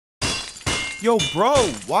Yo, bro,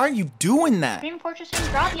 why are you doing that? Scream Fortress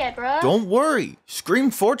didn't drop yet, bro. Don't worry.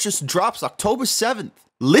 Scream Fortress drops October 7th.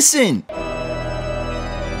 Listen.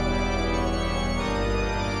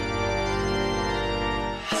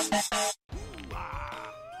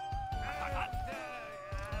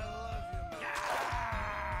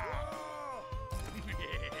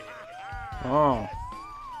 Oh.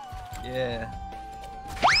 Yeah.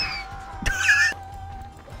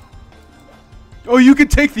 Oh, you can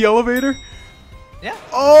take the elevator? Yeah.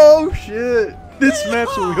 Oh, shit. This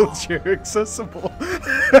map's wheelchair accessible.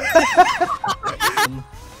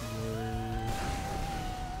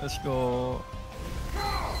 Let's go.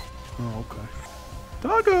 Oh, okay.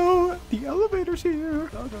 Doggo, the elevator's here.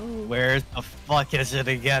 Doggo. Where the fuck is it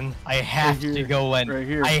again? I have Right to here. go in. Right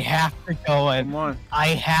here. I have to go in. Come on. I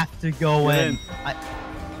have to go Get in. in.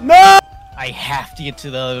 No! I have to get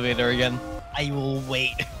to the elevator again. I will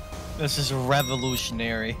wait. This is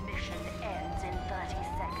revolutionary. Mission ends in 30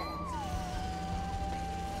 seconds.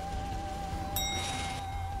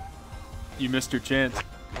 You missed your chance.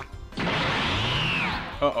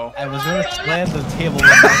 Uh-oh. I was gonna slam the table when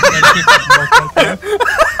I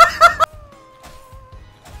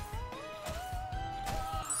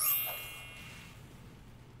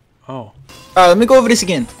Oh. Let me go over this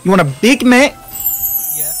again. You want a Big Mac,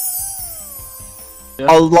 Yeah.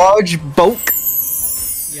 a large bulk,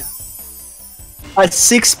 Yeah. a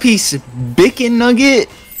 6-piece bacon nugget,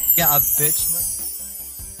 Yeah, a bitch.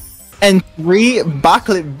 and 3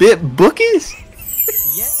 chocolate bit bookies?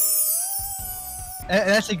 Yeah.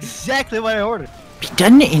 That's exactly what I ordered. Be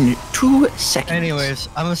done in 2 seconds. Anyways,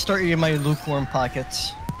 I'm gonna start eating my lukewarm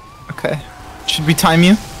pockets. Okay. Should we time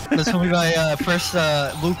you? This will be my first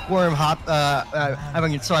lukewarm hot. I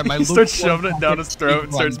mean, sorry, my. He starts lukewarm shoving it down his pocket throat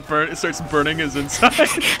and speed starts burning his inside.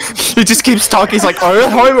 He just keeps talking. He's like, I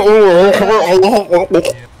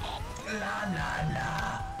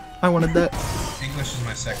wanted that. English is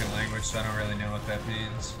my second language, so I don't really know what that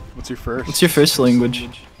means. What's your first? What's your first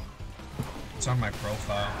language? It's on my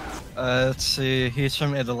profile. Let's see. He's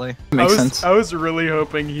from Italy. Makes sense. I was really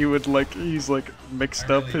hoping he would he's mixed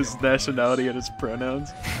up his nationality and his pronouns.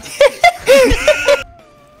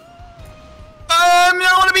 I don't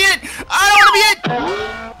want to be it. I don't want to be it.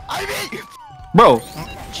 I'm it. Bro,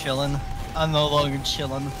 Chillin'. I'm no longer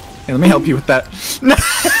chillin'. hey, let me help you with that.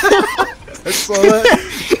 I saw that.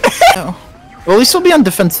 Oh. Well, at least we'll be on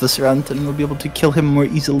defense this round, and we'll be able to kill him more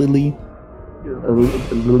easily.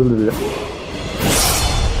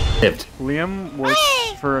 Liam works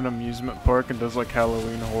for an amusement park and does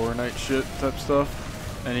Halloween Horror Night shit type stuff.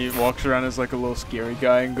 And he walks around as a little scary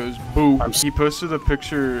guy and goes boo. He posted a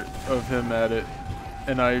picture of him at it,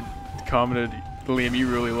 and I commented, Liam, you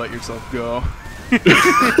really let yourself go.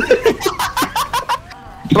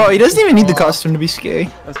 Bro, he doesn't even need the costume to be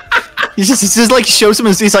scary. He just shows him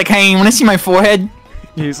he's like, hey, you wanna see my forehead?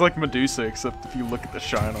 He's like Medusa, except if you look at the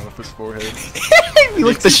shine off his forehead. If you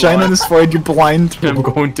look at the shine on his forehead, you're blind. I'm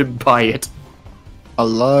going to buy it. A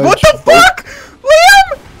large. What the fuck?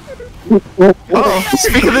 Liam! Oh,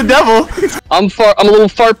 speak of the devil. I'm a little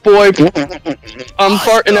fart boy. I'm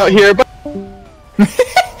farting out here, but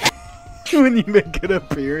When you make an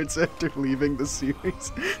appearance after leaving the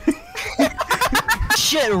series.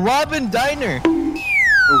 Shit, Robin Diner.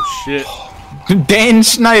 Oh shit. Dan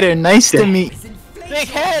Schneider, nice to meet. Big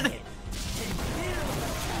head.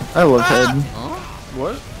 I love head.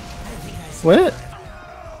 What? What?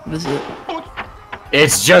 What is it?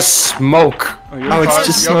 It's just smoke. Oh, it's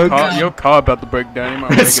just smoke. Your car about to break down. You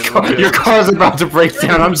might wanna get a little Your car's about to break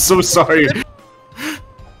down. I'm so sorry.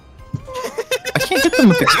 I can't get them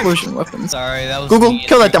with explosion weapons. Sorry, that was. Google,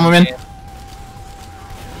 kill that demo man.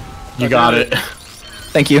 You got it.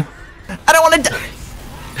 Thank you. I don't want to die.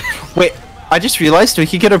 Wait, I just realized we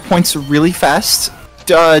could get our points really fast.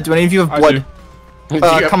 Do any of you have I blood? do.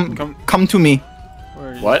 Come to me. Where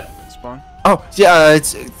are you? What? Spawn. Oh, yeah,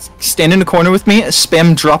 stand in the corner with me,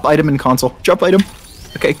 spam drop item in console. Drop item.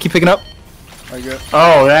 Okay, keep picking up. I got.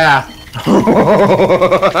 Oh, yeah.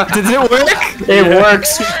 Did it work? It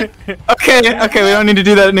works. Okay, we don't need to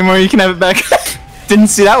do that anymore, you can have it back. Didn't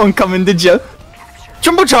see that one coming, did you?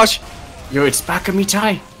 Jumbo Josh! Yo, it's back of me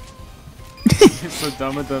tie. So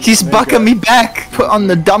dumb He's bucking me back! Put on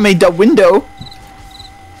the Dame da window.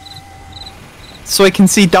 So I can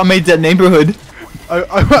see Dame da neighborhood.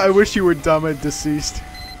 I wish you were dumb and deceased.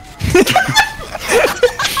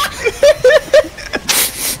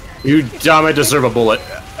 You dumb, deserve a bullet.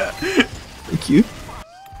 Thank you.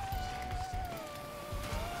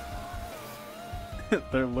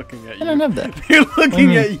 They're looking at you. I don't have that. They're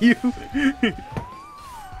looking at you.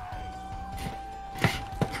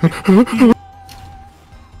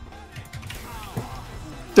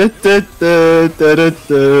 Da, da, da, da, da,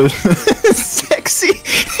 da. Sexy.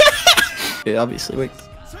 Yeah, obviously. Wait.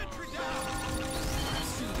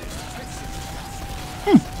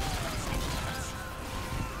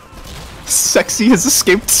 Sexy has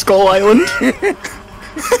escaped Skull Island.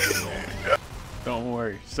 Don't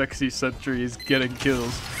worry, Sexy Sentry is getting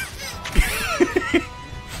kills.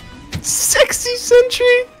 Sexy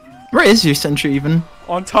Sentry. Where is your Sentry even?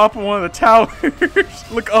 On top of one of the towers.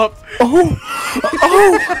 Look up. Oh.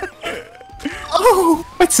 Oh. Oh.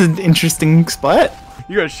 That's an interesting spot.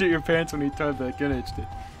 You gotta shit your pants when you type that in HD.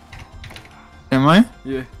 Am I?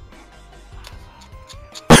 Yeah.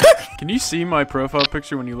 Can you see my profile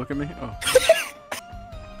picture when you look at me? Oh.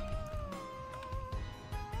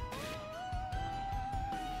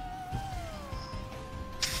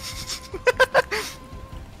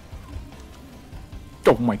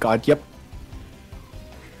 Oh my god, yep.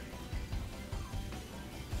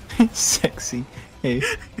 Sexy. Hey.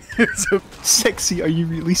 Sexy, are you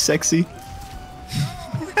really sexy?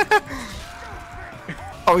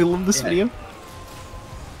 Oh, we love this video.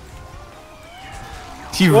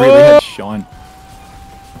 He really had Sean.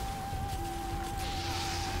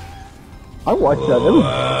 I watched that. That was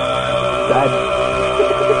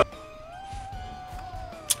bad.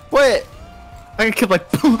 What? I got killed like.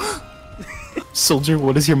 Soldier,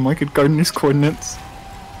 what is your market gardener's coordinates?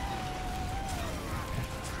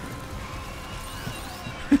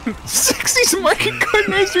 Sexy's market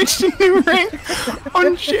gardener has reached a new rank.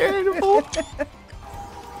 Uncharitable.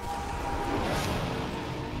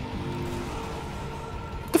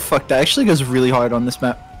 What the fuck? That actually goes really hard on this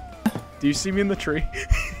map. Do you see me in the tree?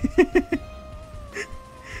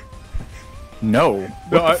 No.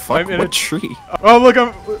 What the fuck? I'm in what a tree? Oh look,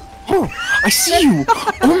 I'm. Oh, I see you.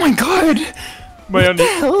 Oh my god. My What the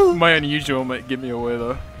hell? my unusual might give me away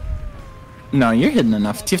though. No, you're hidden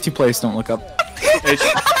enough. TFT players don't look up.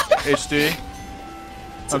 HD.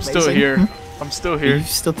 I'm still amazing. here. I'm still Are here. you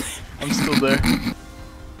still? I'm still there. I'm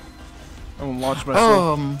gonna launch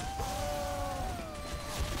myself.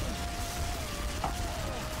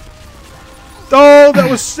 Oh, that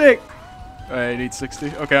was sick! I need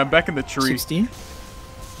 60. Okay, I'm back in the tree. 60?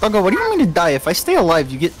 Doggo, what do you want me to die? If I stay alive,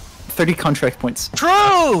 you get 30 contract points.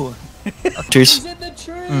 True! Cheers.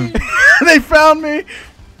 They found me!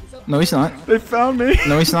 No, he's not. They found me!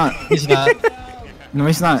 No, he's not. He's not. No,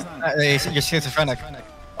 he's not. You're schizophrenic.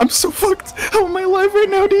 I'm so fucked. How am I alive right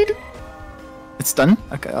now, dude? It's done?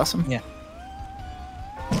 Okay, awesome. Yeah.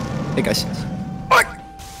 Hey, guys.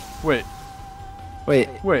 Wait, Wait.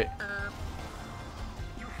 wait.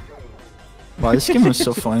 Wow, this game was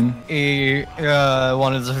so fun.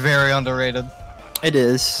 One is very underrated. It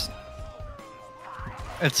is.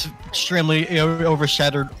 It's extremely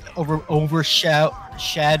overshadowed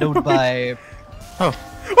by Oh.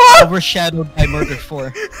 overshadowed by Murder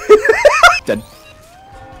 4. Dead.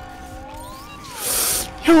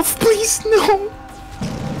 Help, please, no!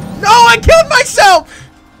 No, I killed myself!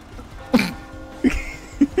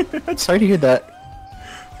 Sorry to hear that.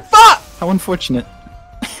 Fuck! How unfortunate.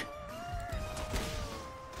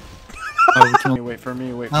 Oh, we can... Wait for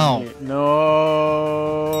me, wait for Oh. me.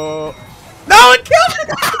 No. No, it killed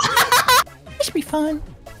me! This will be fun.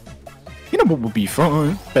 You know what will be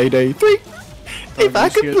fun? Payday 3. If I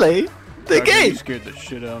could play the You game. scared the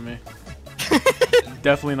shit out of me.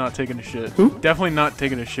 Definitely not taking a shit. Who? Definitely not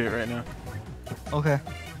taking a shit right now. Okay.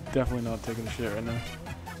 Definitely not taking a shit right now.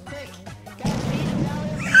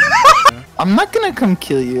 I'm not gonna come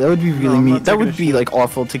kill you. That would be really I'm mean. not That taking would a be shit. like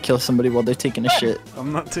awful to kill somebody while they're taking a shit.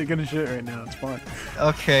 I'm not taking a shit right now. It's fine.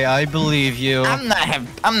 Okay, I believe you. I'm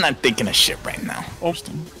not taking a shit right now. Oh,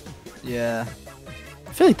 Yeah.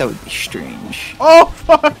 I feel like that would be strange. oh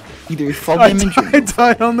fuck! Either fall I damage or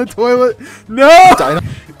died on the toilet. No! died.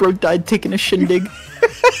 Bro died taking a shindig.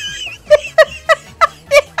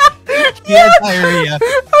 He had diarrhea.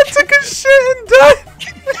 I took a shit and died.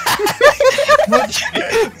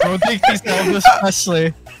 Don't take these Elvis Presley.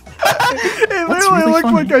 It That's literally really looked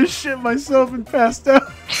funny. like I shit myself and passed out.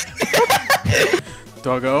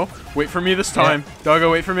 Doggo, wait for me this time.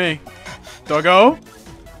 Doggo, wait for me. Doggo?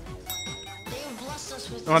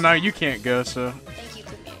 Oh, no, you can't go, so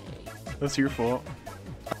that's your fault.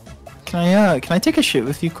 Can I take a shit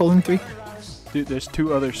with you, Colin 3? Dude, there's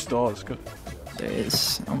 2 other stalls. Go. There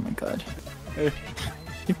is. Oh my god. Hey,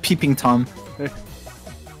 You're peeping Tom. hey.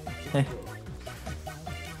 Hey.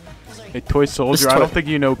 Hey, Toy Soldier, I toy- don't think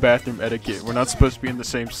you know bathroom etiquette. We're not supposed to be in the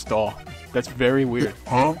same stall. That's very weird.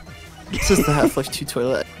 Huh? This is the Half-Life 2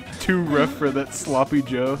 toilet. Too rough for that sloppy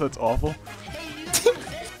Joe. That's awful.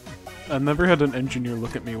 I've never had an engineer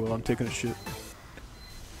look at me while I'm taking a shit.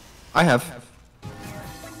 I have.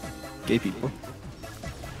 Gay people.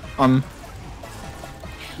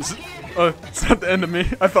 It's not the end of me.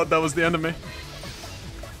 I thought that was the end of me.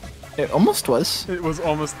 It almost was. It was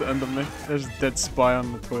almost the end of me. There's a dead spy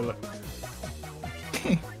on the toilet.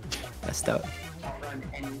 Messed out.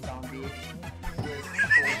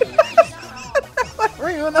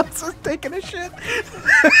 Everyone else is taking a shit.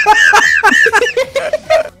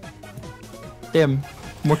 Damn.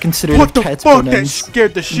 More considerate What of the cats' fuck? That pronouns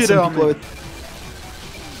scared the than shit some out of people me. with-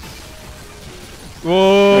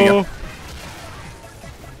 Whoa.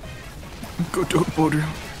 Go to Boulder.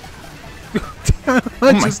 Oh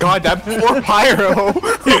my god, that poor pyro!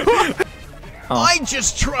 I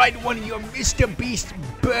just tried one of your Mr. Beast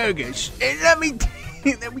burgers, and let me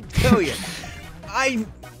tell you,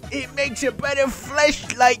 it makes a better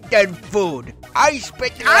fleshlight than food. I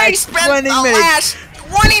spent the last 20 minutes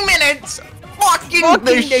 20 minutes fucking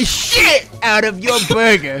the shit out of your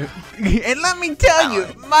burger. And let me tell you,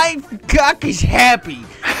 my cock is happy.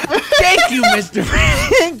 Thank you, Mr.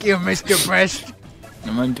 Thank you, Mr. Breast.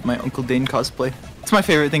 I'm gonna do my Uncle Dane cosplay. It's my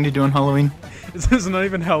favorite thing to do on Halloween. This is not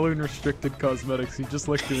even Halloween restricted cosmetics. You just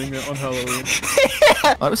like doing it on Halloween.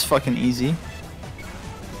 That was fucking easy.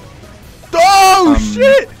 Oh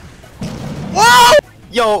shit! Whoa!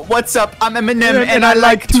 Yo, what's up? I'm Eminem and I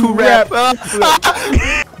like to rap.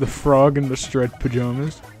 The frog in the striped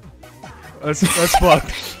pajamas. That's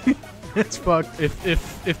fucked. That's fucked.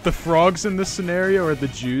 If the frogs in this scenario are the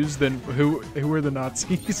Jews, then who are the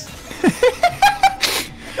Nazis?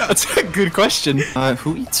 That's a good question.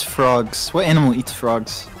 Who eats frogs? What animal eats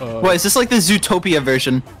frogs? What, is this like the Zootopia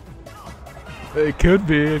version? It could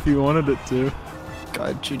be if you wanted it to.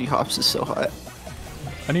 God, Judy Hopps is so hot.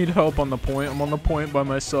 I need help on the point. I'm on the point by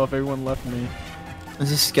myself. Everyone left me.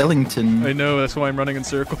 There's a skeleton. I know, that's why I'm running in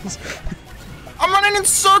circles. I'm running in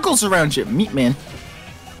circles around you, meat man.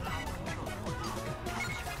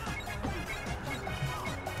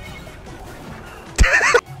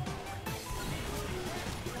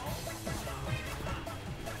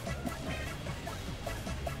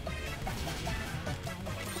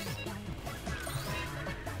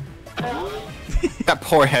 That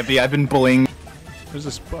poor Heavy, I've been bullying. There's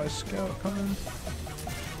a spy scout coming.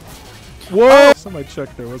 Whoa! Somebody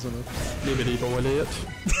checked there, wasn't it?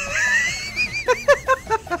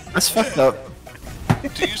 That's fucked up.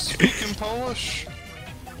 Do you speak in Polish?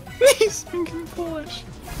 He's speaking Polish.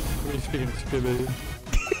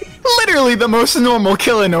 Literally the most normal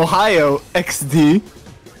kill in Ohio, XD.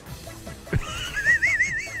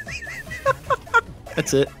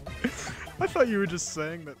 That's it. I thought you were just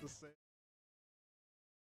saying that the same.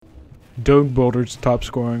 Doug Boulder's top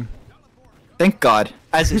scoring. Thank God,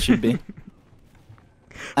 as it should be.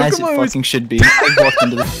 As it Look at my fucking should be. I walked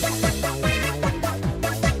into this.